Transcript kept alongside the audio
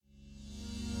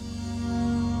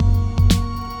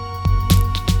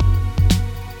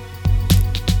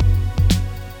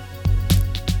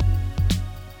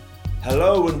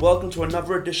and welcome to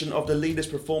another edition of the Leaders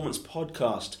Performance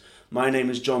Podcast. My name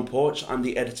is John Porch. I'm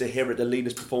the editor here at the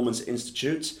Leaders Performance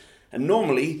Institute. And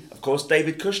normally, of course,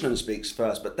 David Cushnan speaks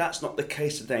first, but that's not the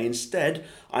case today. Instead,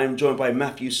 I am joined by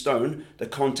Matthew Stone, the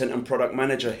Content and Product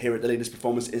Manager here at the Leaders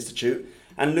Performance Institute,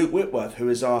 and Luke Whitworth, who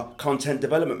is our Content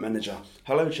Development Manager.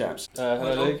 Hello, chaps.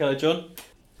 Hello, Luke. Hello, John.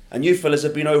 And you fellas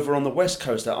have been over on the West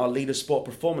Coast at our Leaders Sport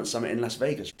Performance Summit in Las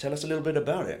Vegas. Tell us a little bit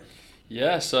about it.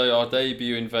 Yeah, so our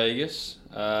debut in Vegas.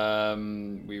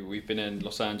 We've been in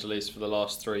Los Angeles for the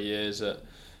last 3 years at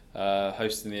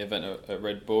hosting the event at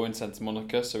Red Bull in Santa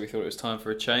Monica, so we thought it was time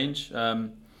for a change.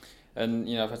 And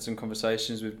I've had some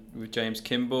conversations with James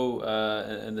Kimball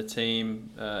and the team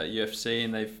at UFC,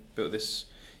 and they've built this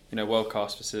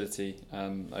world-class facility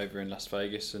over in Las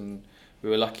Vegas, and we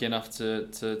were lucky enough to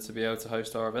be able to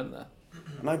host our event there.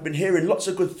 And I've been hearing lots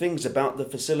of good things about the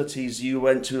facilities you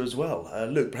went to as well.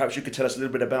 Luke, perhaps you could tell us a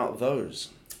little bit about those.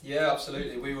 Yeah,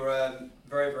 absolutely. We were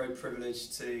very, very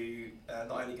privileged to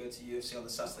not only go to UFC on the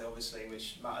Saturday, obviously,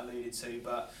 which Matt alluded to,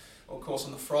 but of course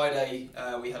on the Friday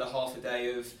we had a half a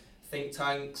day of think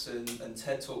tanks and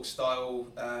TED Talk style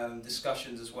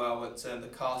discussions as well at the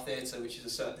Car Theatre, which is a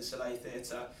Cirque du Soleil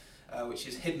theatre, which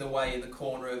is hidden away in the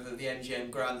corner of the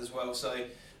MGM Grand as well. So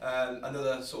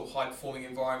another sort of high performing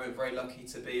environment, very lucky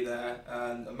to be there,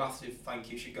 and a massive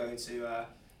thank you should go to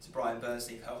Brian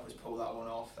Bernstein for helping us pull that one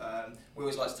off. We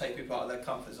always like to take people out of their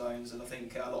comfort zones, and I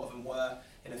think a lot of them were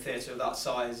in a theatre of that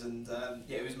size, and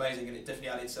it was amazing, and it definitely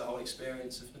added to the whole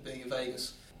experience of being in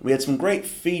Vegas. We had some great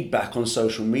feedback on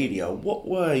social media. What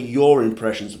were your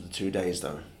impressions of the 2 days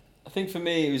though? I think for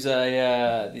me it was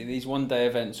these one-day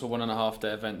events or 1.5-day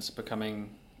events are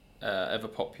becoming ever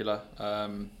popular.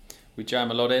 We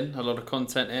jam a lot of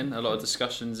content in, a lot of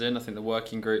discussions in. I think the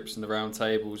working groups and the round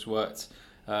tables worked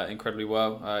incredibly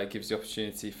well. It gives the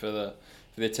opportunity for the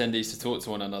attendees to talk to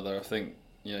one another. I think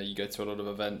you go to a lot of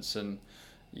events and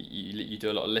you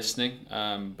do a lot of listening,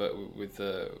 but with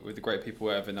the great people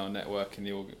we have in our network and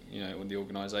the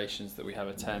organisations that we have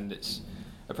attend, it's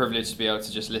a privilege to be able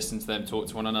to just listen to them talk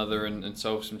to one another and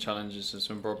solve some challenges and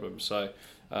some problems. So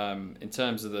in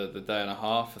terms of the day and a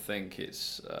half, I think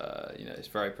it's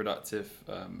very productive.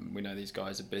 We know these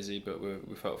guys are busy, but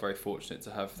we felt very fortunate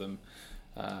to have them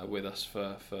with us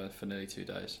for nearly 2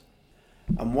 days.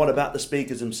 And what about the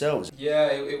speakers themselves? Yeah,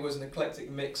 it was an eclectic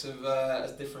mix of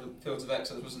different fields of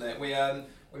excellence, wasn't it? We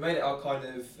made it our kind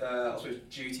of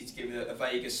duty to give a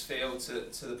Vegas feel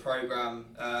to the programme,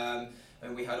 and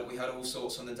we had all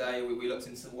sorts on the day. We looked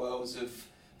into the worlds of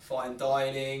fine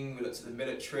dining, we looked at the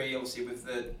military, obviously with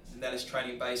the Nellis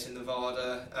training base in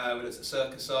Nevada, we looked at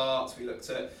circus arts, we looked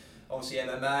at obviously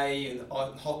MMA and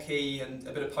hockey and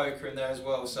a bit of poker in there as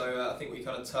well. So I think we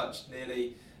kind of touched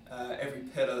nearly every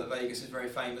pillar that Vegas is very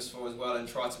famous for as well, and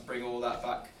try to bring all that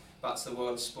back to the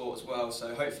world of sport as well.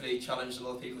 So hopefully challenge a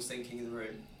lot of people's thinking in the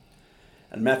room.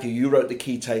 And Matthew, you wrote the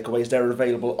key takeaways. They're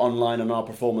available online on our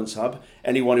Performance Hub.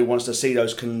 Anyone who wants to see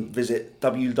those can visit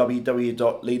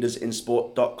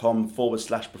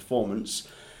www.leadersinsport.com/performance.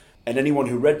 And anyone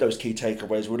who read those key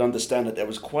takeaways would understand that there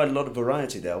was quite a lot of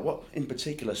variety there. What in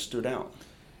particular stood out?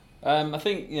 I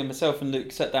think myself and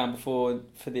Luke sat down before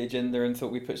for the agenda and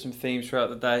thought we'd put some themes throughout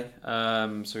the day.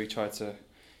 So we tried to,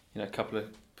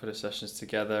 put a sessions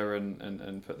together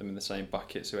and put them in the same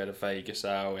bucket. So we had a Vegas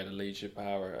hour, we had a leadership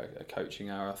hour, a coaching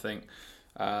hour, I think.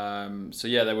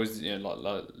 There was,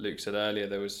 like Luke said earlier,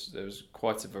 there was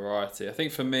quite a variety. I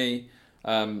think for me,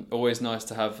 always nice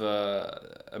to have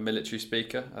a military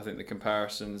speaker. I think the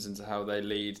comparisons into how they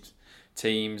lead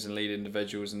teams and lead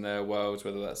individuals in their worlds,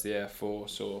 whether that's the Air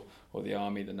Force or the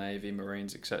Army, the Navy,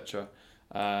 Marines, etc.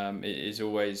 It is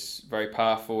always very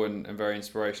powerful and very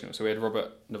inspirational. So we had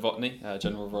Robert Novotny,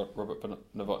 General Robert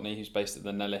Novotny, who's based at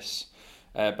the Nellis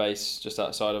Air Base just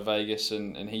outside of Vegas,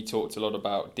 and he talked a lot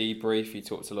about debrief. He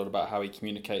talked a lot about how he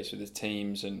communicates with his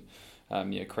teams and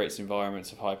creates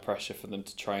environments of high pressure for them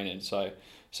to train in.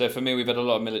 So for me, we've had a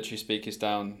lot of military speakers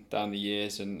down the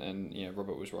years, and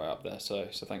Robert was right up there. So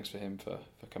thanks for him for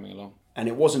coming along. And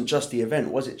it wasn't just the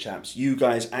event, was it, chaps? You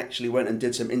guys actually went and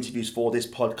did some interviews for this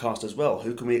podcast as well.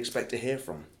 Who can we expect to hear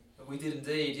from? We did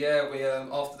indeed, yeah. We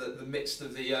after the midst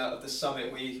of the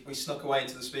summit, we snuck away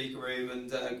into the speaker room and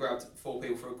grabbed 4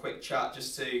 people for a quick chat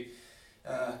just to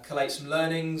collate some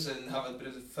learnings and have a bit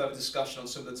of further discussion on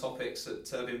some of the topics that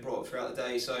have been brought up throughout the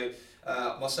day. So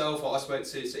myself, I spoke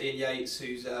to Ian Yates,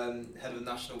 who's head of the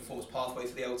National Performance Pathway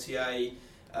for the LTA.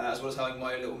 as well as having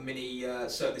my little mini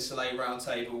Cirque du Soleil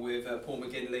roundtable with Paul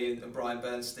McGinley and Brian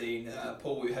Bernstein.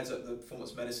 Paul, who heads up the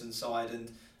performance medicine side,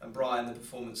 and Brian, the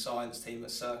performance science team at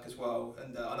Cirque as well.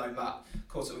 And I know Matt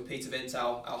caught up with Peter Vint,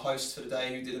 our host for the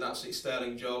day, who did an absolutely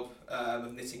sterling job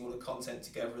of knitting all the content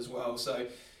together as well. So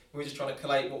we're just trying to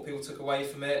collate what people took away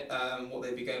from it, what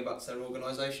they'd be going back to their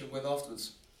organisation with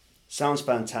afterwards. Sounds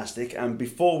fantastic. And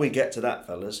before we get to that,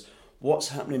 fellas, what's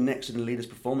happening next in the Leaders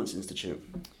Performance Institute?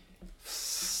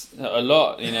 A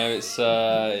lot, it's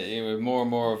more and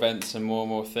more events and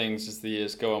more things as the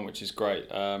years go on, which is great.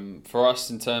 For us,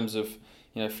 in terms of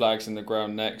flags in the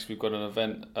ground next, we've got an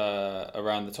event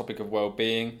around the topic of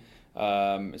well-being.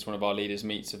 It's one of our Leaders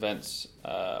Meets events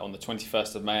on the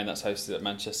 21st of May, and that's hosted at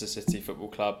Manchester City Football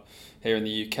Club here in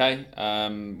the UK.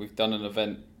 We've done an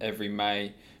event every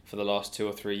May for the last 2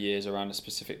 or 3 years around a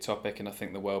specific topic, and I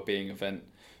think the well-being event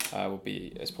will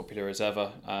be as popular as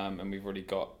ever. And we've already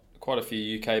got quite a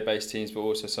few UK-based teams, but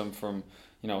also some from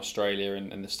Australia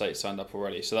and the States signed up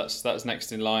already. So that's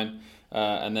next in line.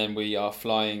 And then we are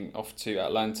flying off to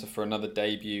Atlanta for another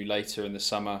debut later in the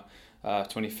summer,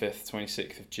 25th,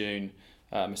 26th of June,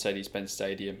 Mercedes-Benz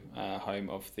Stadium, home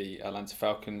of the Atlanta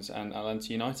Falcons and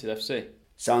Atlanta United FC.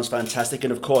 Sounds fantastic.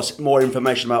 And of course, more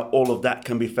information about all of that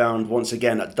can be found once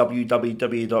again at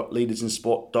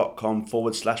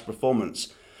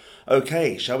www.leadersinsport.com/performance.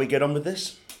 Okay, shall we get on with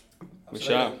this? We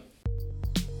shall.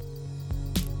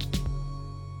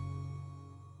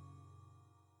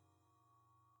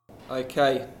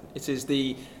 Okay, it is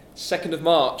the 2nd of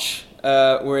March.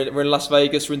 We're in Las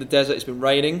Vegas, we're in the desert, it's been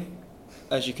raining.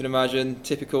 As you can imagine,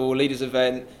 typical Leaders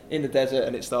event in the desert,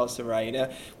 and it starts to rain.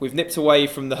 We've nipped away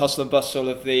from the hustle and bustle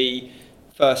of the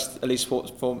first Elite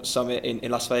Sports Performance Summit in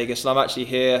Las Vegas, and I'm actually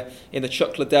here in the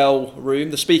Chuck Liddell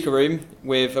room, the speaker room,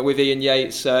 with Ian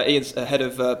Yates. Ian's head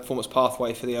of Performance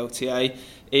Pathway for the LTA.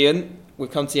 Ian,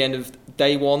 we've come to the end of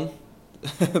day one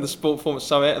of the Sport Performance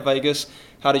Summit at Vegas.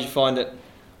 How did you find it?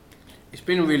 It's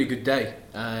been a really good day.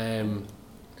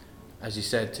 As you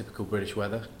said, typical British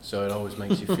weather, so it always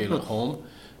makes you feel at home.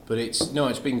 But it's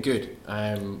been good.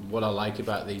 What I like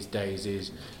about these days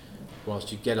is,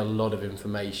 whilst you get a lot of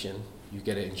information, you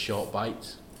get it in short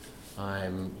bites.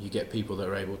 You get people that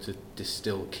are able to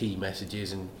distill key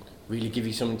messages and really give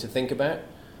you something to think about.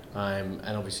 And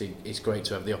obviously, it's great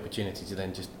to have the opportunity to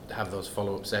then just have those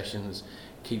follow-up sessions,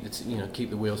 keep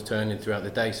the wheels turning throughout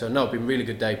the day. So no, it's been a really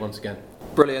good day once again.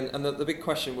 Brilliant. And the big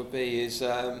question would be is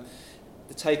the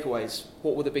takeaways.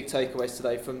 What were the big takeaways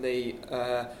today from the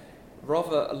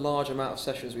rather a large amount of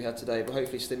sessions we had today, but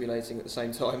hopefully stimulating at the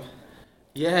same time?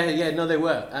 No, they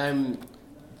were. I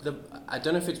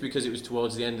don't know if it's because it was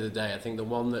towards the end of the day. I think the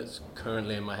one that's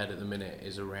currently in my head at the minute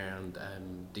is around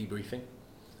debriefing.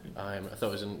 I thought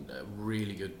it was a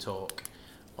really good talk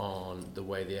on the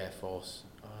way the Air Force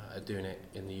are doing it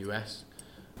in the US.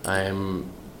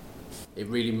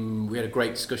 We had a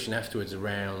great discussion afterwards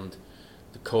around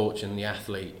the coach and the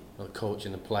athlete, or the coach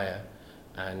and the player,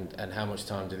 and how much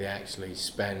time do they actually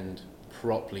spend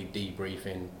properly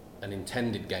debriefing an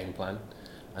intended game plan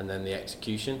and then the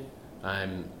execution.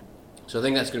 So I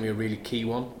think that's going to be a really key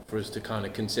one for us to kind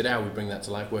of consider how we bring that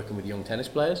to life working with young tennis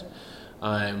players.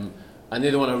 And the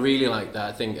other one I really like that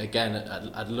I think, again,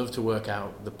 I'd love to work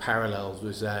out the parallels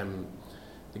was the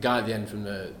guy at the end from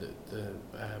the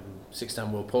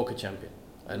six-time world poker champion,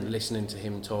 and listening to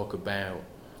him talk about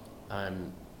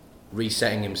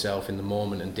resetting himself in the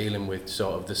moment and dealing with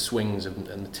sort of the swings and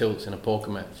the tilts in a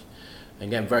poker match.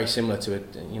 Again, very similar to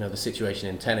the situation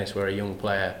in tennis where a young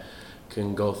player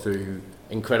can go through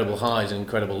incredible highs and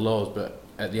incredible lows, but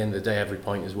at the end of the day, every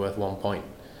point is worth 1 point.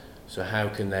 So how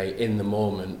can they, in the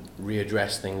moment,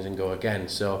 readdress things and go again?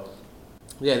 So,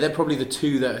 yeah, they're probably the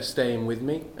two that are staying with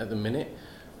me at the minute.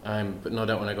 But no, I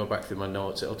don't want to go back through my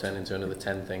notes. It'll turn into another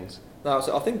 10 things. No,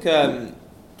 so I think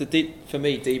for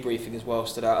me, debriefing as well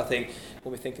stood out. I think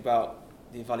when we think about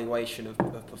the evaluation of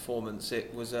performance,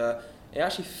 it was it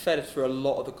actually fed through a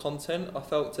lot of the content I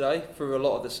felt today, through a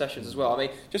lot of the sessions as well. I mean,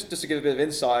 just to give a bit of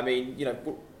insight, I mean,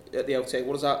 at the LTA,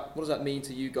 what does that mean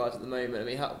to you guys at the moment? I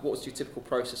mean, what's your typical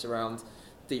process around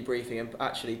debriefing? And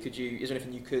actually, is there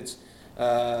anything you could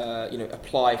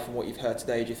apply from what you've heard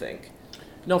today, do you think?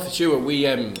 No, for sure. We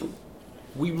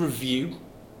review.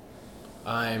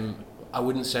 I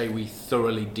wouldn't say we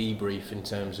thoroughly debrief in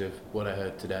terms of what I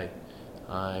heard today.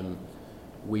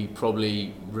 We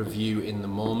probably review in the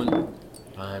moment,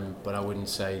 but I wouldn't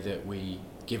say that we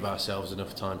give ourselves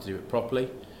enough time to do it properly.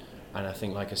 And I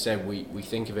think, like I said, we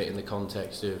think of it in the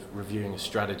context of reviewing a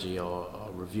strategy or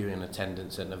reviewing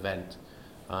attendance at an event.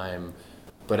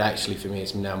 But actually for me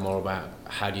it's now more about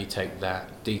how do you take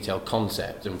that detailed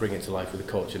concept and bring it to life with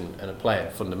a coach and a player.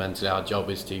 Fundamentally our job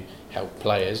is to help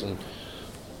players, and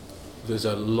there's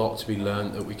a lot to be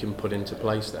learned that we can put into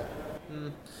place there.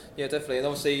 Yeah, definitely. And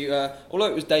obviously, although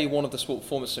it was day one of the Sport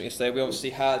Performance Summit yesterday, we obviously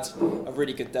had a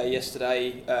really good day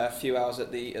yesterday. A few hours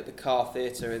at the Car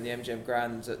Theatre in the MGM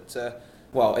Grand. It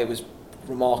was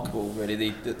remarkable, really.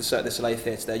 The Cirque du Soleil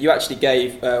Theatre there. You actually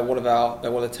gave one of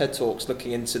the TED Talks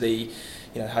looking into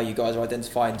how you guys are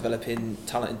identifying, developing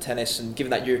talent in tennis, and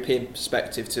giving that European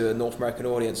perspective to a North American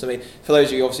audience. I mean, for those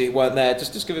of you who obviously weren't there,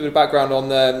 just give a bit of background on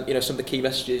some of the key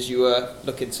messages you were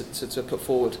looking to put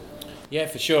forward. Yeah,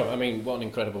 for sure. I mean, what an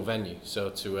incredible venue.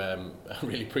 So I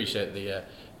really appreciate the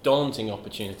daunting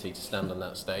opportunity to stand on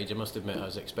that stage. I must admit I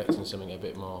was expecting something a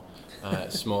bit more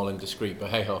small and discreet, but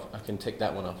hey ho, I can tick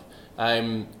that one off.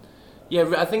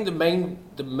 I think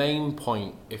the main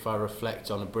point, if I reflect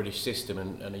on a British system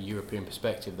and a European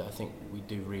perspective that I think we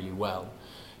do really well,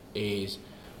 is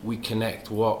we connect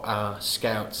what our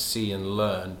scouts see and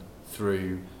learn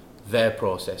through their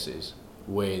processes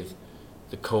with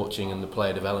the coaching and the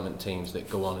player development teams that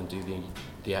go on and do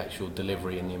the actual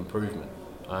delivery and the improvement.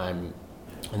 And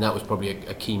that was probably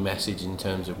a key message in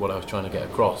terms of what I was trying to get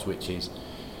across, which is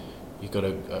you've got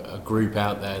a group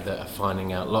out there that are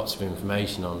finding out lots of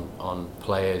information on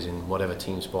players in whatever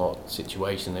team sport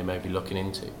situation they may be looking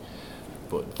into.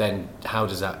 But then how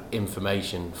does that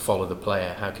information follow the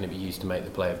player? How can it be used to make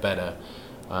the player better?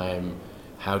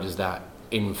 How does that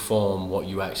inform what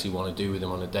you actually want to do with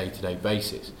them on a day-to-day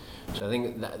basis? So I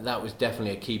think that was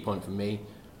definitely a key point for me.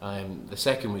 The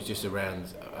second was just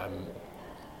around,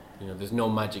 there's no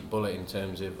magic bullet in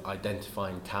terms of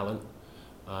identifying talent.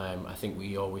 I think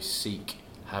we always seek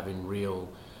having real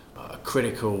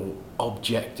critical,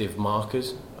 objective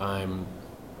markers.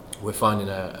 We're finding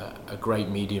a great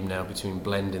medium now between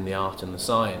blending the art and the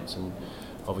science, and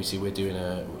obviously we're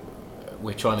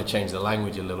trying to change the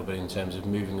language a little bit in terms of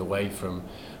moving away from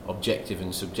objective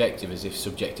and subjective as if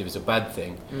subjective is a bad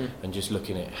thing, and just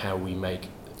looking at how we make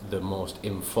the most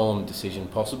informed decision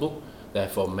possible,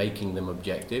 therefore making them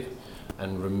objective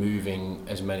and removing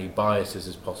as many biases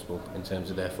as possible in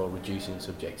terms of therefore reducing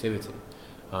subjectivity.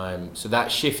 So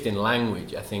that shift in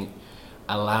language, I think,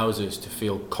 allows us to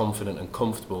feel confident and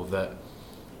comfortable that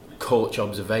coach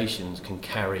observations can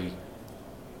carry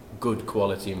good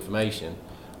quality information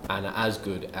and as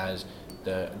good as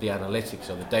the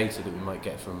analytics or the data that we might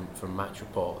get from match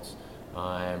reports,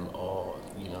 or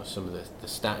some of the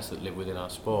stats that live within our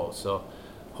sport. So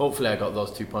hopefully I got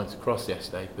those 2 points across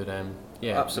yesterday, but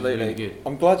absolutely. Really good.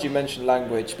 I'm glad you mentioned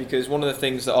language, because one of the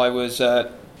things that I was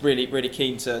really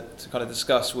keen to kind of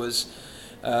discuss was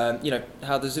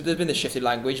how there's been this shift in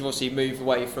language. You've obviously moved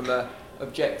away from an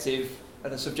objective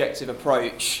and a subjective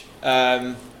approach,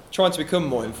 trying to become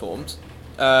more informed.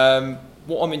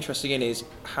 What I'm interested in is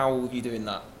how are you doing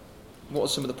that? What are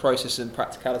some of the processes and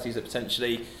practicalities that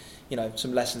potentially,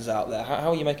 some lessons out there?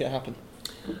 How are you making it happen?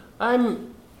 As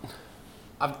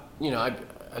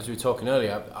we were talking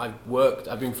earlier,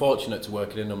 I've been fortunate to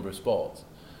work in a number of sports,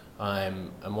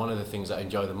 and one of the things that I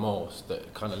enjoy the most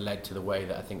that kind of led to the way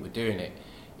that I think we're doing it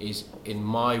is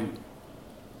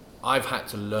I've had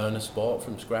to learn a sport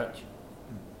from scratch.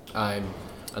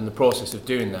 And the process of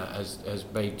doing that has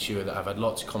made sure that I've had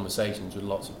lots of conversations with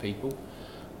lots of people,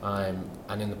 and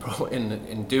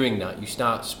in doing that you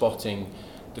start spotting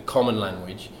the common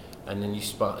language, and then you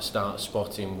start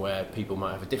spotting where people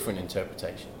might have a different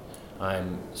interpretation.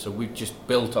 So we've just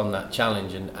built on that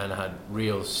challenge and had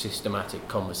real systematic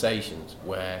conversations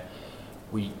where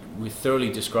we're thoroughly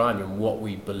describing what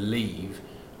we believe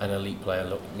an elite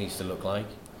player needs to look like,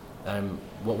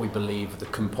 what we believe the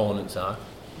components are,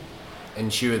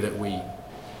 ensure that we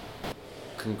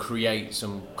can create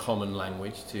some common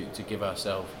language to give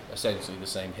ourselves essentially the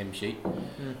same hymn sheet,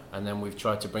 and then we've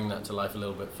tried to bring that to life a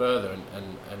little bit further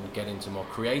and get into more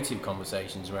creative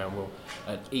conversations around, well,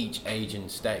 at each age and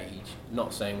stage,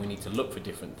 not saying we need to look for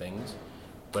different things,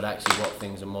 but actually what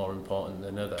things are more important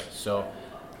than others. So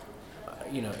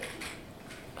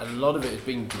a lot of it has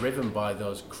been driven by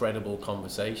those credible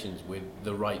conversations with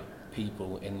the right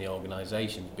people in the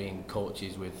organisations, being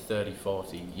coaches with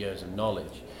 30-40 years of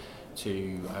knowledge,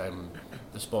 to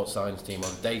the sports science team or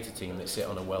the data team that sit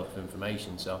on a wealth of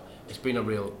information. So it's been a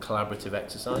real collaborative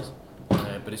exercise,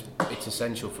 but it's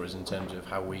essential for us in terms of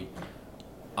how we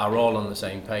are all on the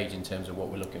same page in terms of what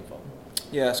we're looking for.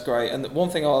 Yeah, that's great. And one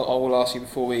thing I will ask you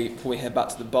before we head back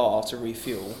to the bar to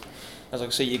refuel, as I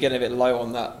can see you're getting a bit low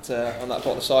on that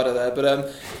bottom side of there,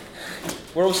 but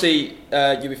we're obviously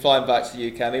you'll be flying back to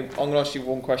the UK. I mean, I'm going to ask you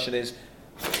one question: is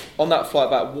on that flight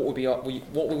back,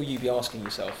 what will you be asking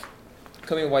yourself?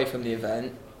 coming away from the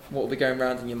event, what will be going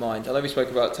around in your mind? I know we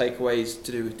spoke about takeaways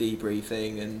to do with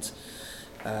debriefing and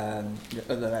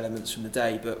other elements from the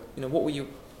day, but what will you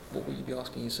be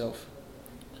asking yourself?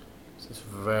 That's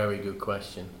a very good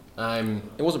question.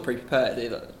 It wasn't pre-prepared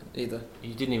either.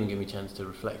 You didn't even give me a chance to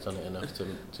reflect on it enough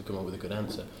to come up with a good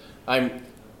answer.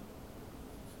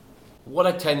 What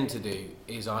I tend to do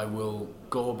is I will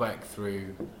go back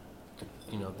through,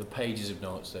 the pages of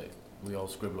notes that we all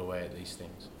scribble away at these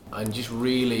things, and just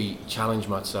really challenge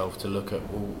myself to look at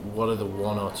what are the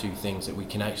one or two things that we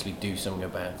can actually do something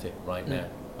about it right now,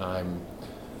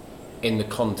 in the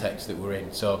context that we're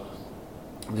in. So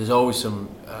there's always some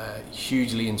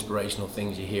hugely inspirational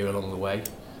things you hear along the way,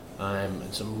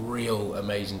 and some real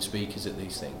amazing speakers at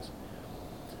these things.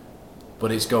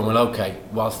 But it's going, well, okay,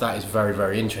 whilst that is very,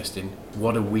 very interesting,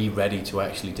 what are we ready to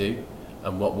actually do?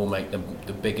 And what will make the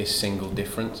biggest single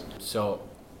difference? So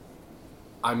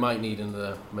I might need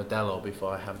another Modelo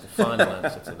before I have the final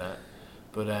answer to that.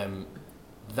 But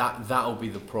that'll be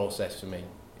the process for me.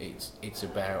 It's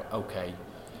about, okay,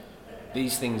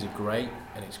 these things are great,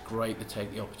 and it's great to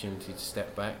take the opportunity to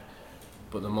step back.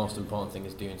 But the most important thing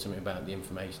is doing something about the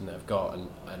information that I've got. And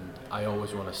I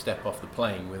always want to step off the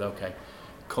plane with, okay,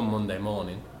 come Monday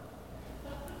morning,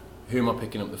 who am I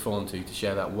picking up the phone to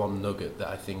share that one nugget that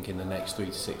I think in the next 3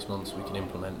 to 6 months we can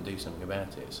implement and do something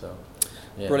about it. So,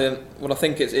 yeah. Brilliant. Well, I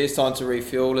think it is time to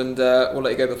refuel, and we'll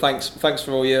let you go. But thanks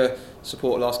for all your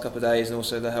support the last couple of days, and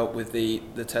also the help with the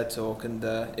TED Talk, and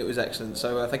it was excellent.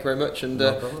 So thank you very much, and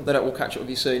no doubt we'll catch up with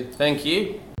you soon. Thank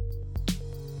you.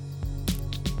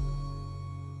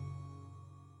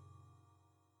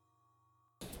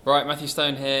 Right, Matthew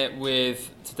Stone here with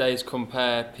today's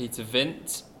compare, Peter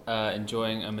Vint,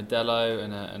 enjoying a Modelo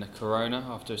and a Corona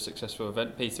after a successful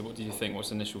event. Peter, what did you think?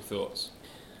 What's initial thoughts?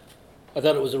 I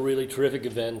thought it was a really terrific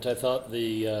event. I thought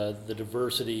the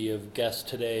diversity of guests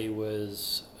today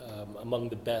was among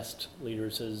the best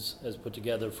leaders has put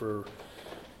together for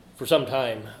some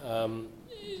time.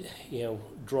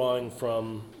 Drawing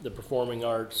from the performing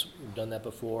arts, we've done that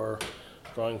before.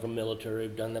 Drawing from military,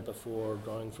 we've done that before.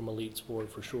 Drawing from elite sport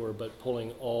for sure. But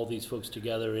pulling all these folks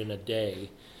together in a day,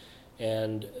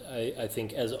 and I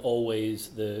think, as always,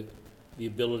 the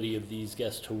ability of these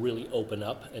guests to really open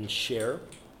up and share,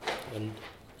 and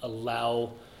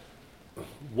allow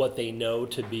what they know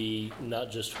to be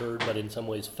not just heard, but in some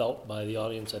ways felt by the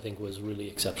audience, I think was really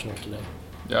exceptional today.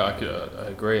 Yeah, I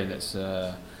agree, and it's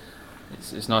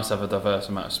nice to have a diverse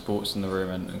amount of sports in the room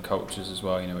and cultures as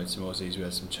well. We had some Aussies, we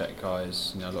had some Czech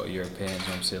guys, a lot of Europeans, and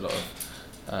obviously a lot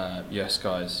of US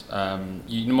guys.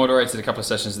 You moderated a couple of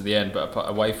sessions at the end, but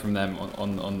away from them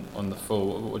on the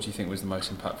full, what do you think was the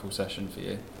most impactful session for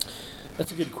you?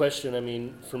 That's a good question. I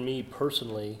mean, for me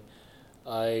personally,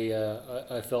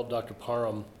 I felt Dr.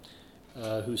 Parham,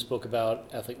 who spoke about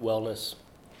athlete wellness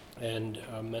and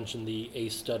mentioned the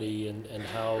ACE study and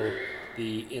how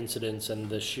the incidence and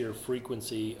the sheer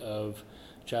frequency of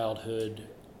childhood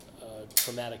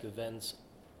traumatic events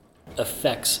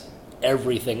affects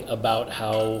everything about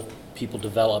how people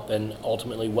develop and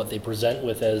ultimately what they present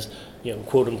with as,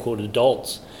 quote unquote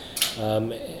adults.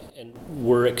 And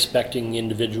we're expecting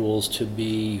individuals to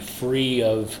be free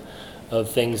of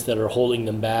things that are holding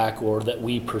them back or that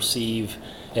we perceive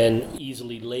and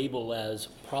easily label as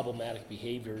problematic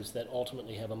behaviors that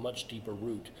ultimately have a much deeper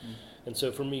root. And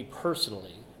so for me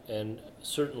personally, and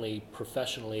certainly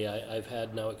professionally, I've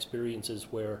had now experiences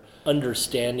where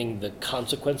understanding the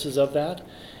consequences of that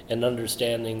and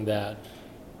understanding that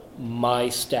my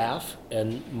staff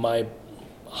and my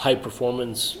high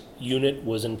performance unit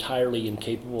was entirely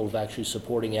incapable of actually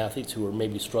supporting athletes who were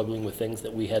maybe struggling with things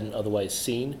that we hadn't otherwise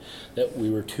seen, that we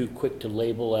were too quick to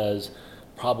label as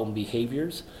problem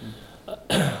behaviors.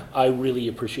 I really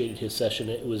appreciated his session.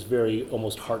 It was very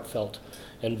almost heartfelt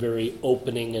and very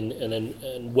opening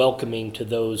and welcoming to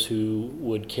those who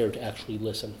would care to actually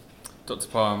listen. Dr.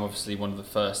 Parham, obviously one of the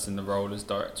first in the role as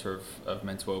Director of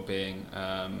Mental Wellbeing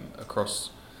across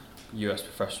US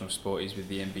professional sport. He's with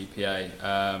the NBPA.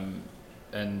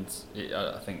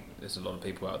 I think there's a lot of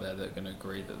people out there that are going to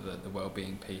agree that the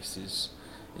wellbeing piece is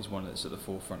one that's at the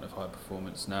forefront of high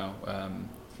performance now.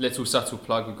 Little subtle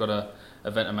plug, we've got an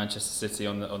event in Manchester City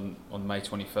on May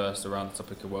 21st around the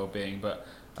topic of wellbeing. But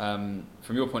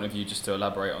from your point of view, just to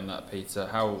elaborate on that, Peter,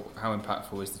 how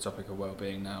impactful is the topic of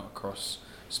wellbeing now across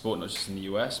sport, not just in the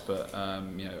US, but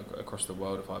across the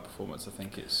world of high performance? I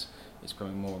think it's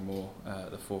becoming more and more at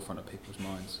the forefront of people's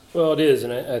minds. Well, it is,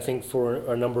 and I think for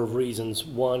a number of reasons.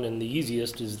 One, and the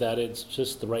easiest, is that it's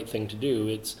just the right thing to do.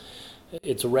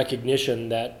 It's a recognition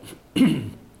that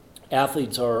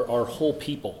athletes are whole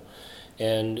people,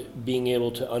 and being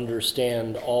able to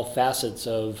understand all facets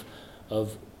of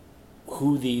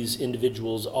who these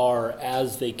individuals are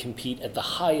as they compete at the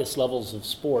highest levels of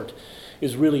sport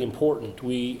is really important.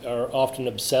 We are often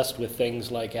obsessed with things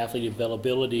like athlete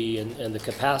availability and the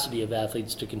capacity of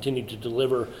athletes to continue to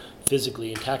deliver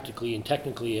physically and tactically and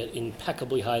technically at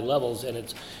impeccably high levels, and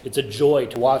it's a joy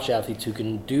to watch athletes who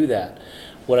can do that.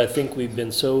 What I think we've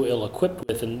been so ill-equipped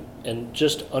with and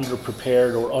just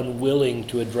underprepared or unwilling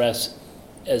to address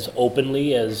as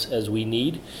openly as we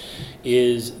need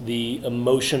is the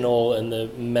emotional and the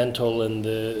mental and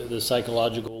the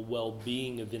psychological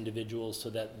well-being of individuals, so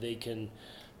that they can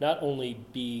not only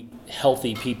be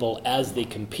healthy people as they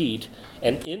compete,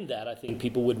 and in that I think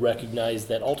people would recognize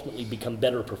that ultimately become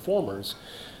better performers,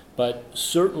 but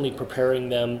certainly preparing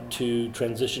them to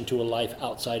transition to a life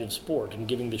outside of sport and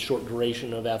giving the short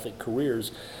duration of athlete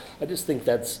careers. I just think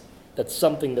that's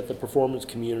something that the performance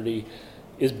community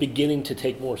is beginning to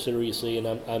take more seriously, and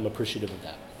I'm appreciative of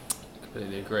that.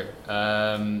 Completely agree.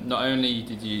 Not only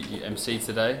did you MC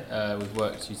today, we've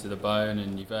worked you to the bone,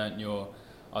 and you've earned your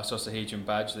icosahedron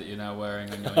badge that you're now wearing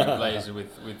on your blazer with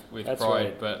That's pride.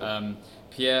 right. But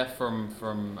Pierre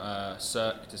from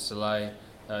Cirque du Soleil,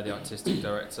 the artistic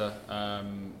director,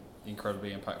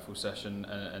 incredibly impactful session,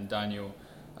 and Daniel,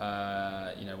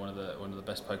 one of the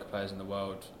best poker players in the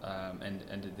world,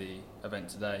 ended the event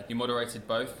today. You moderated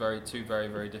both, two very,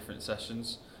 very different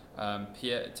sessions.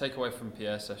 Pierre, take away from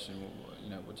Pierre's session.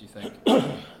 What do you think?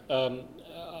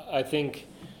 I think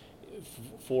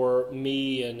for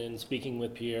me, and in speaking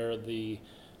with Pierre, the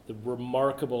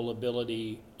remarkable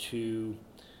ability to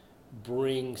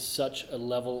bring such a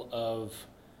level of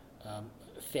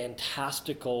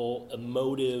fantastical,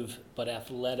 emotive, but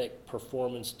athletic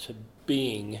performance to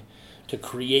being, to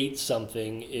create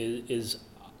something is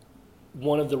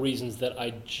one of the reasons that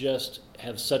I just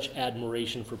have such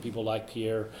admiration for people like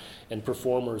Pierre and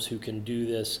performers who can do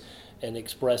this and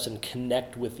express and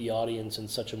connect with the audience in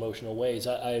such emotional ways.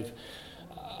 I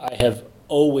have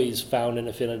always found an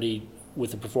affinity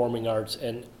with the performing arts,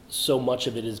 and so much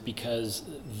of it is because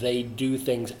they do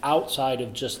things outside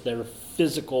of just their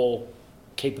physical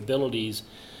capabilities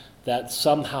that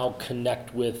somehow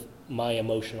connect with my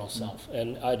emotional self,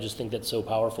 and I just think that's so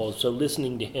powerful. So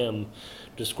listening to him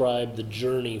describe the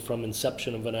journey from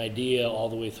inception of an idea all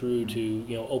the way through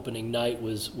to opening night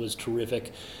was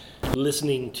terrific.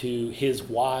 Listening to his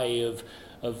why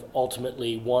of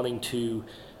ultimately wanting to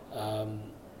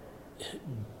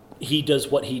he does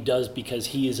what he does because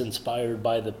he is inspired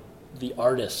by the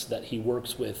artists that he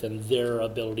works with and their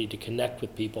ability to connect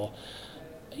with people.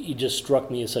 He just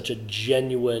struck me as such a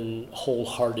genuine,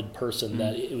 wholehearted person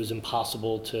that it was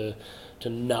impossible to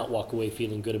not walk away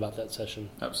feeling good about that session.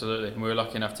 Absolutely. And we were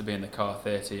lucky enough to be in the Car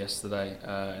Theatre yesterday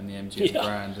in the MGM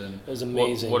Grand, and it was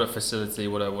amazing. What a facility!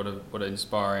 What an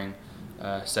inspiring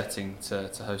setting to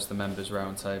host the members'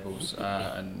 roundtables,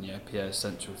 and Pierre is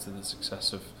central to the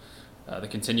success of the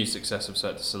continued success of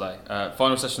Cirque du Soleil.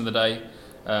 Final session of the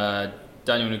day.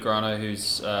 Daniel Negreanu,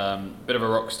 who's a bit of a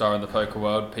rock star in the poker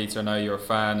world. Peter, I know you're a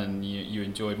fan and you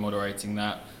enjoyed moderating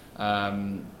that.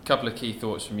 Couple of key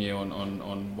thoughts from you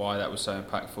on why that was so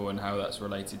impactful and how that's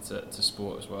related to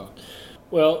sport as well.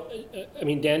 Well, I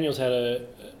mean, Daniel's had a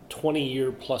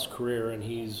 20-year plus career, and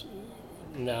he's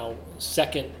now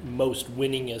second most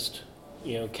winningest,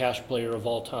 cash player of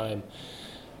all time.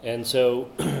 And so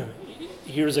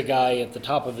here's a guy at the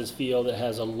top of his field that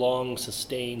has a long,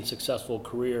 sustained, successful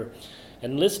career.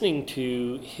 And listening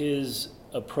to his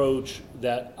approach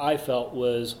that I felt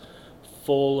was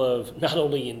full of not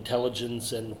only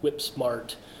intelligence and whip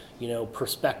smart,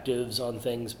 perspectives on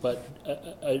things, but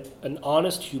an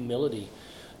honest humility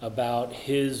about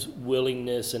his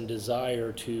willingness and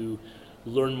desire to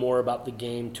learn more about the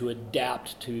game, to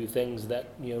adapt to things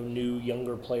that new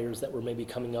younger players that were maybe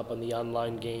coming up on the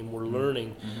online game were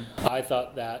learning. Mm-hmm. I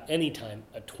thought that anytime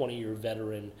a 20-year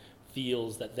veteran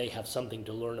feels that they have something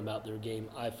to learn about their game,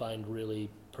 I find really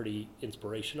pretty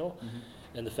inspirational.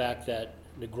 Mm-hmm. And the fact that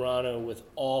Negreanu, with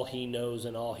all he knows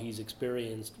and all he's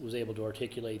experienced, was able to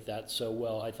articulate that so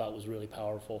well, I thought was really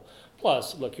powerful.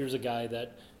 Plus, look, here's a guy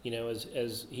that,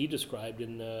 as he described,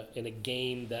 in a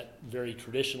game that very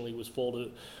traditionally was full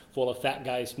of fat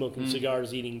guys smoking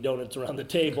cigars, eating donuts around the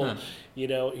table.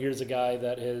 Here's a guy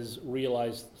that has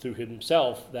realized through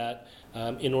himself that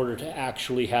in order to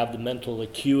actually have the mental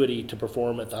acuity to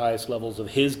perform at the highest levels of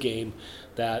his game,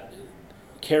 that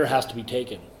care has to be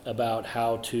taken about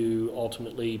how to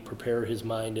ultimately prepare his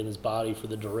mind and his body for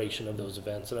the duration of those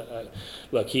events. And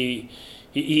look,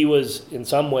 he was in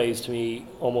some ways to me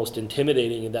almost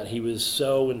intimidating in that he was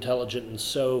so intelligent and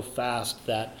so fast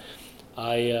that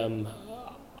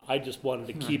I I just wanted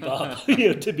to keep up,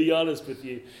 to be honest with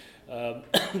you.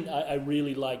 I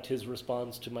really liked his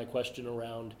response to my question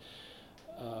around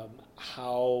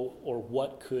how or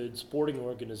what could sporting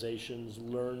organizations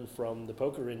learn from the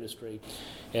poker industry.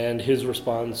 And his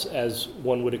response, as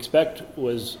one would expect,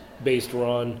 was based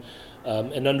on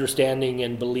an understanding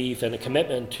and belief and a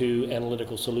commitment to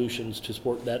analytical solutions to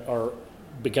sport that are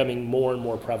becoming more and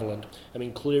more prevalent. I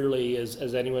mean, clearly,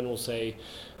 as anyone will say,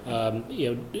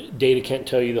 data can't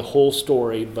tell you the whole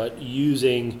story, but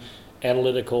using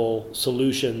analytical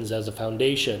solutions as a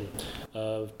foundation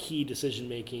of key decision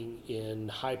making in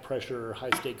high pressure,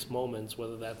 high stakes moments,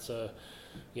 whether that's a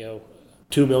 $2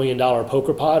 million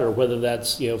poker pot or whether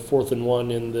that's 4th and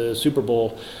 1 in the Super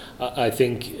Bowl. I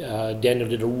think Daniel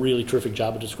did a really terrific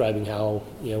job of describing how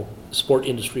the sport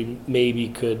industry maybe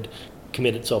could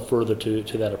commit itself further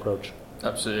to that approach.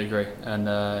 Absolutely agree, and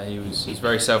he's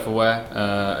very self-aware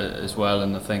as well,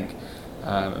 and I think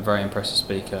a very impressive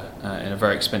speaker in a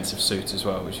very expensive suit as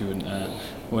well, which you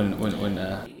wouldn't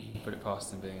put it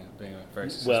past him being a very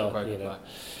successful poker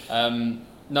player.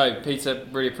 No, Peter,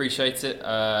 really appreciate it.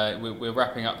 We're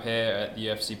wrapping up here at the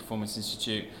UFC Performance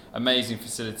Institute. Amazing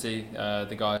facility.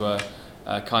 The guys were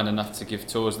kind enough to give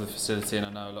tours of the facility, and I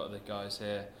know a lot of the guys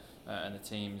here and the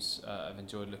teams have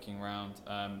enjoyed looking around.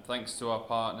 Thanks to our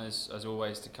partners, as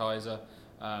always, to Kaiser.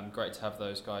 Great to have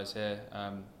those guys here.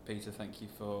 Peter, thank you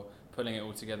for pulling it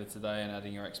all together today and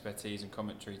adding your expertise and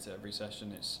commentary to every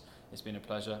session. It's been a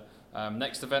pleasure.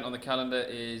 Next event on the calendar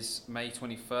is May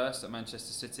 21st at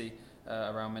Manchester City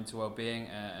around mental well-being,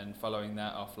 and following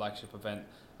that our flagship event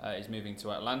is moving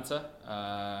to Atlanta,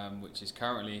 which is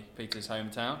currently Peter's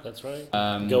hometown. That's right.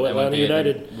 Go Atlanta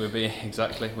United. We'll be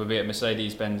at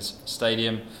Mercedes-Benz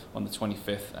Stadium on the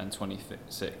 25th and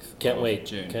 26th of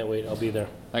June. Can't wait. I'll be there.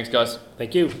 Thanks, guys.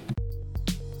 Thank you.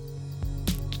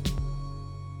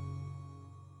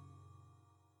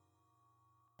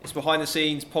 It's behind the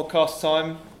scenes podcast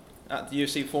time at the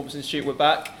UFC Performance Institute. We're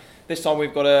back. This time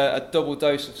we've got a double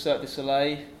dose of Cirque du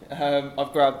Soleil.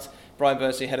 I've grabbed Brian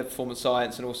Bernstein, Head of Performance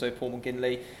Science, and also Paul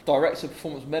McGinley, Director of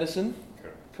Performance Medicine.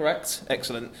 Correct?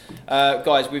 Excellent.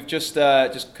 Guys, we've just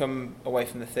come away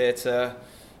from the theatre.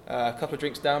 A couple of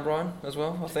drinks down, Brian, as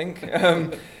well, I think.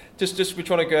 Just we're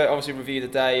trying to go, obviously review the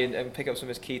day and pick up some of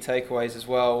his key takeaways as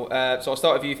well. So I'll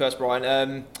start with you first,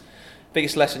 Brian.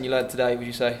 Biggest lesson you learned today, would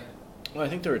you say? Well, I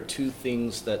think there are two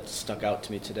things that stuck out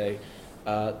to me today.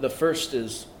 The first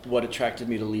is what attracted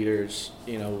me to leaders,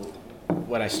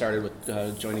 when I started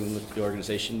with joining with the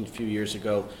organization a few years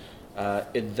ago,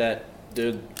 that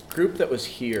the group that was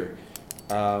here,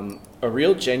 a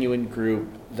real genuine group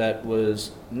that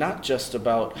was not just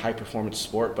about high-performance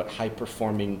sport, but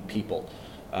high-performing people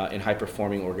in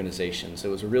high-performing organizations. It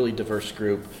was a really diverse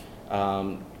group,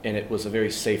 and it was a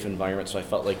very safe environment, so I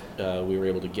felt like we were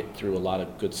able to get through a lot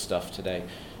of good stuff today.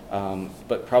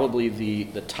 But probably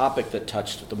the topic that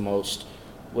touched the most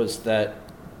was that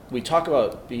we talk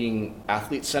about being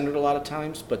athlete-centered a lot of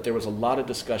times, but there was a lot of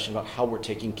discussion about how we're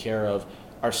taking care of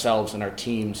ourselves and our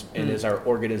teams, and is our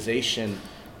organization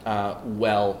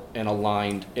well and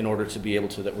aligned in order to be able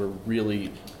to, that we're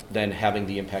really then having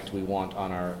the impact we want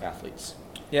on our athletes.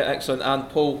 Yeah, excellent. And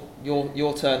Paul,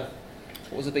 your turn.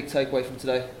 What was the big takeaway from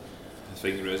today? I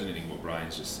think resonating what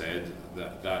Brian's just said,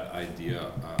 that idea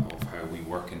of how we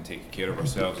work and take care of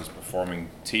ourselves as performing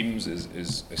teams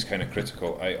is kind of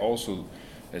critical.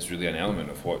 It's really an element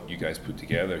of what you guys put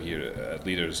together here at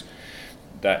Leaders,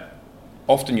 that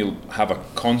often you'll have a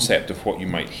concept of what you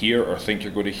might hear or think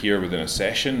you're going to hear within a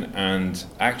session, and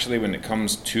actually when it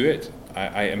comes to it,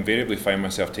 I invariably find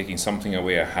myself taking something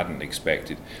away I hadn't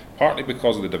expected, partly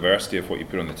because of the diversity of what you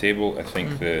put on the table. I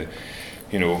think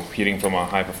hearing from a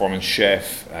high-performance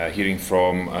chef, hearing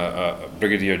from a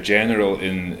brigadier general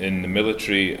in the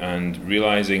military, and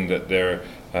realizing that their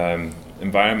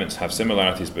environments have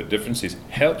similarities but differences,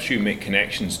 helps you make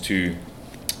connections to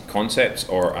concepts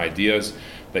or ideas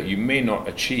that you may not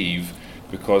achieve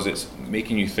because it's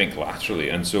making you think laterally.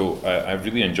 And so I've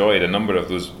really enjoyed a number of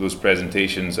those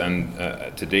presentations, and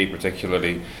today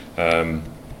particularly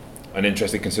an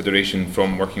interesting consideration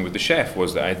from working with the chef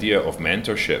was the idea of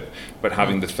mentorship, but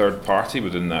having the third party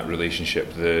within that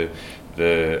relationship, the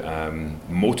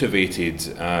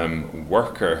motivated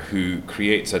worker who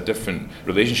creates a different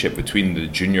relationship between the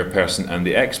junior person and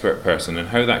the expert person, and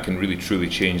how that can really truly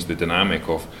change the dynamic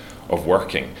of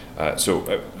working.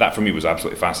 So that for me was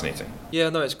absolutely fascinating. Yeah,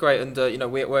 no, it's great, and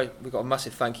we've got a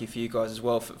massive thank you for you guys as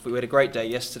well. We had a great day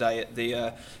yesterday at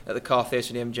the Car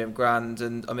Theatre in the MGM Grand,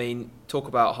 and I mean, talk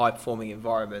about high performing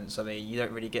environments. I mean, you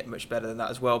don't really get much better than that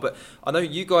as well. But I know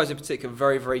you guys in particular are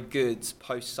very, very good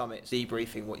post summit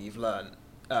debriefing what you've learned.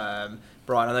 Brian,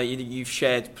 Brian, I know you've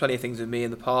shared plenty of things with me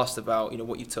in the past about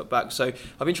what you took back. So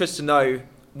I'm interested to know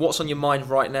what's on your mind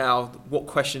right now. What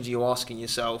questions are you asking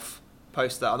yourself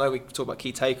post that? I know we talk about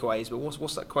key takeaways, but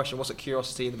what's that question? What's that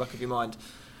curiosity in the back of your mind?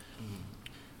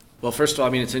 Well, first of all, I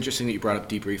mean, it's interesting that you brought up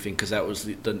debriefing, because that was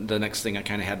the next thing I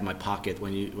kind of had in my pocket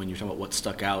when you're talking about what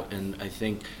stuck out. And I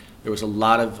think there was a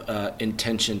lot of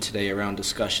intention today around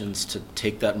discussions to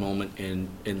take that moment and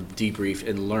debrief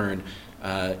and learn.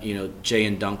 Jay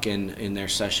and Duncan in their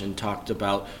session talked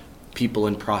about people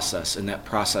and process, and that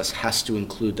process has to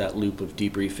include that loop of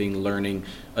debriefing, learning,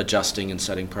 adjusting, and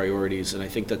setting priorities. And I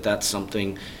think that that's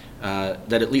something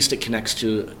that at least it connects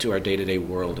to our day-to-day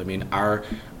world. I mean, are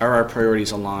our priorities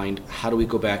aligned? How do we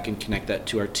go back and connect that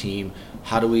to our team?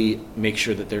 How do we make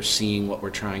sure that they're seeing what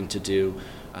we're trying to do?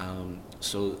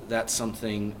 So that's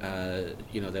something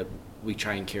that we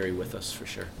try and carry with us for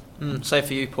sure. Same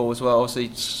for you, Paul, as well.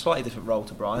 Obviously, slightly different role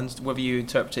to Brian's. Whether you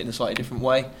interpret it in a slightly different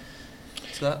way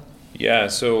to that? Yeah,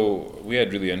 so we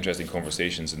had really interesting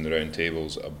conversations in the round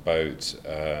tables about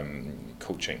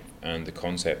coaching and the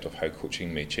concept of how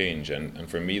coaching may change. And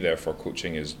for me, therefore,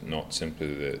 coaching is not simply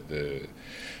the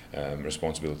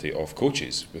responsibility of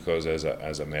coaches, because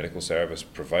as a medical service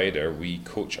provider, we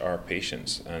coach our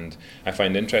patients. And I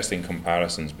find interesting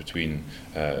comparisons between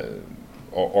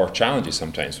or challenges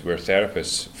sometimes where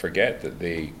therapists forget that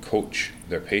they coach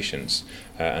their patients,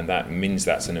 and that means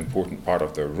that's an important part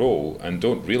of their role, and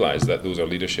don't realize that those are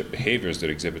leadership behaviors they're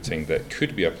exhibiting that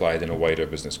could be applied in a wider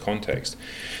business context.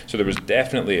 So there was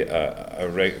definitely a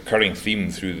recurring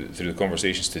theme through the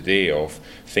conversations today of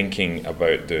thinking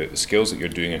about the skills that you're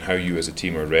doing and how you as a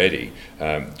team are ready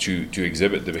to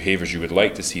exhibit the behaviors you would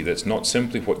like to see. That's not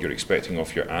simply what you're expecting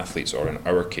of your athletes, or in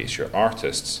our case your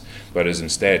artists, but is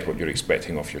instead what you're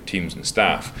expecting of your teams and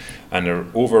staff. And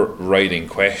an overriding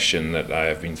question that I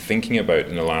have been thinking about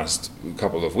in the last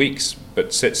couple of weeks,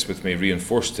 but sits with me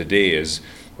reinforced today, is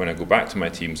when I go back to my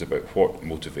teams about what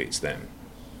motivates them.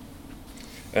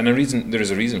 And there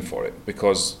is a reason for it,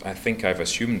 because I think I've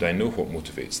assumed I know what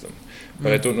motivates them,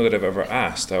 but I don't know that I've ever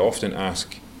asked. I often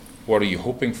ask, what are you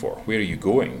hoping for? Where are you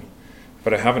going?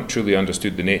 But I haven't truly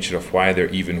understood the nature of why they're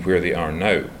even where they are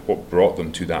now, what brought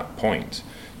them to that point.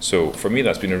 So for me,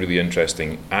 that's been a really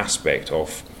interesting aspect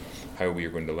of how we are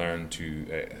going to learn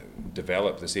to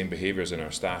develop the same behaviours in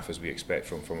our staff as we expect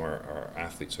from our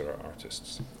athletes or our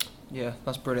artists. Yeah,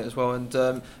 that's brilliant as well. And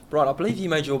Brian, I believe you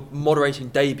made your moderating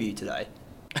debut today.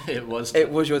 It was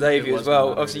your debut as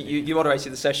well. Obviously, you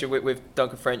moderated the session with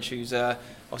Duncan French, who's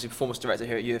obviously performance director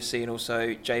here at UFC, and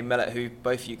also Jay Mellett, who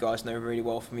both of you guys know really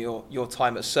well from your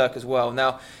time at Cirque as well.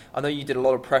 Now, I know you did a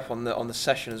lot of prep on the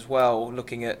session as well,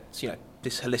 looking at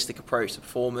this holistic approach to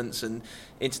performance and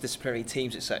interdisciplinary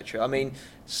teams, etc. I mean,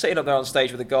 sitting up there on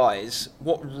stage with the guys,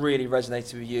 what really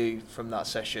resonated with you from that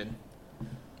session,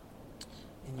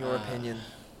 in your opinion?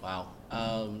 Wow.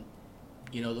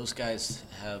 Those guys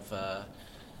have,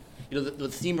 the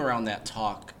theme around that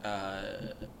talk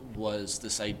was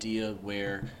this idea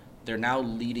where they're now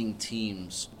leading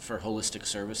teams for holistic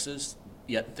services,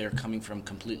 yet they're coming from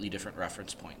completely different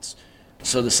reference points.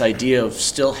 So this idea of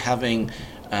still having,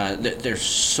 they're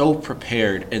so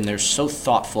prepared and they're so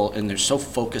thoughtful and they're so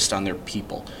focused on their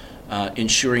people,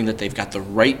 ensuring that they've got the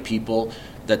right people,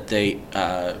 that they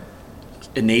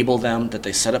enable them, that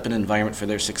they set up an environment for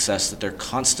their success, that they're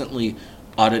constantly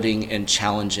auditing and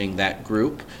challenging that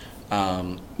group.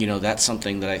 That's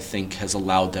something that I think has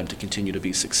allowed them to continue to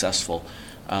be successful.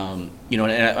 And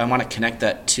I want to connect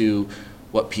that to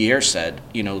what Pierre said,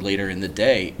 later in the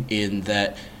day, in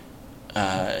that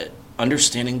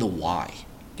understanding the why.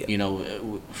 Yeah.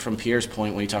 From Pierre's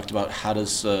point when he talked about how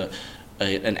does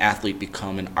an athlete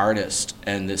become an artist,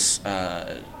 and this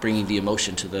bringing the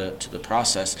emotion to the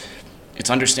process, it's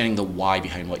understanding the why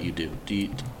behind what you do.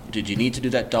 Did you need to do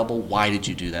that double? Why did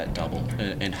you do that double?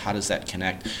 And how does that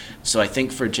connect? So I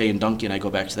think for Jay and Duncan, I go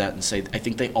back to that and say, I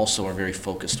think they also are very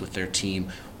focused with their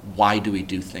team. Why do we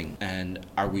do things? And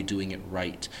are we doing it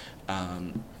right?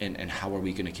 And how are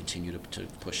we going to continue to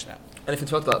push that? Anything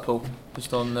to add to that, Paul?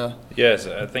 Just on. Yes,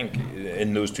 I think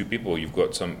in those two people, you've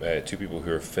got some two people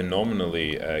who are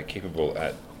phenomenally capable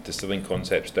at distilling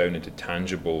concepts down into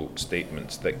tangible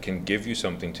statements that can give you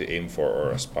something to aim for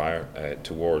or aspire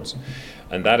towards,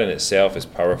 and that in itself is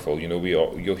powerful.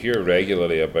 You'll hear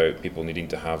regularly about people needing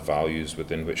to have values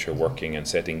within which you're working and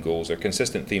setting goals. They're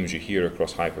consistent themes you hear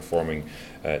across high-performing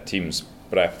teams.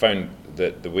 But I found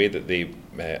that the way that they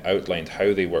outlined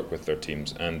how they work with their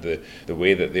teams, and the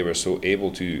way that they were so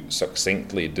able to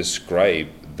succinctly describe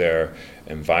their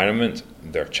environment,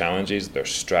 their challenges, their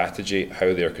strategy,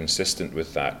 how they're consistent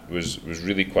with that was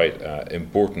really quite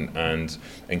important and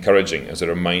encouraging as a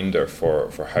reminder for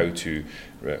how to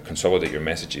consolidate your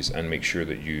messages and make sure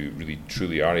that you really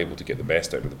truly are able to get the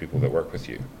best out of the people that work with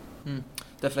you.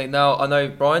 Definitely. Now, I know,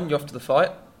 Brian, you're off to the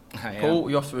fight. I am. Paul,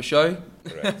 you're off to a show.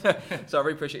 Correct. So I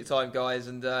really appreciate your time, guys,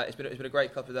 and it's been a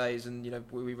great couple of days, and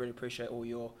we really appreciate all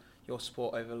your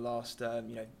support over the last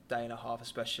day and a half,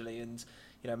 especially, and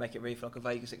make it really feel like a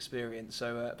Vegas experience.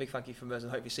 So a big thank you from us,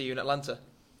 and hopefully see you in Atlanta.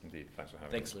 Indeed. Thanks for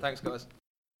having me. Thanks, guys.